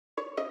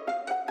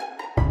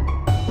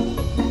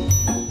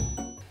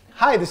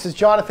Hi, this is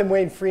Jonathan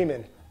Wayne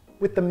Freeman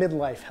with the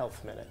Midlife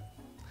Health Minute.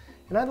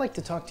 And I'd like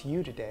to talk to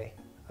you today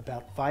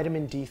about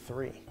vitamin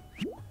D3.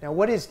 Now,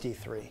 what is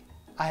D3?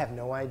 I have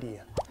no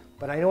idea.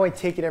 But I know I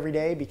take it every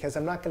day because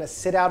I'm not going to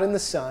sit out in the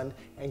sun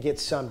and get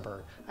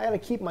sunburned. I got to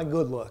keep my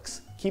good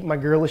looks, keep my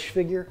girlish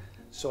figure,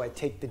 so I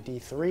take the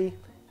D3.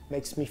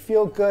 Makes me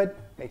feel good,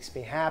 makes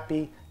me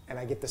happy, and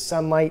I get the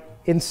sunlight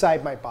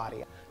inside my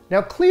body.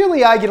 Now,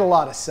 clearly I get a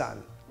lot of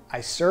sun. I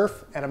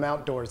surf and I'm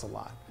outdoors a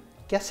lot.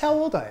 Guess how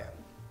old I am?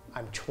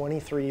 I'm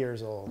 23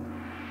 years old.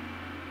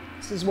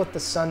 This is what the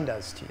sun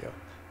does to you.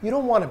 You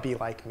don't want to be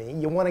like me.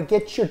 You want to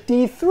get your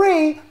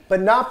D3,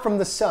 but not from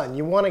the sun.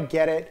 You want to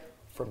get it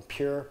from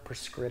Pure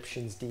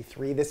Prescriptions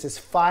D3. This is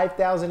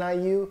 5,000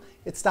 IU.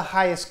 It's the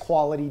highest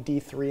quality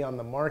D3 on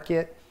the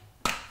market.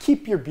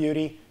 Keep your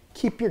beauty,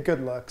 keep your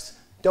good looks.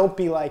 Don't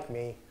be like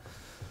me.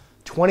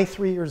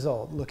 23 years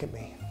old, look at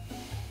me.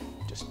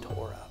 Just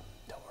tore up.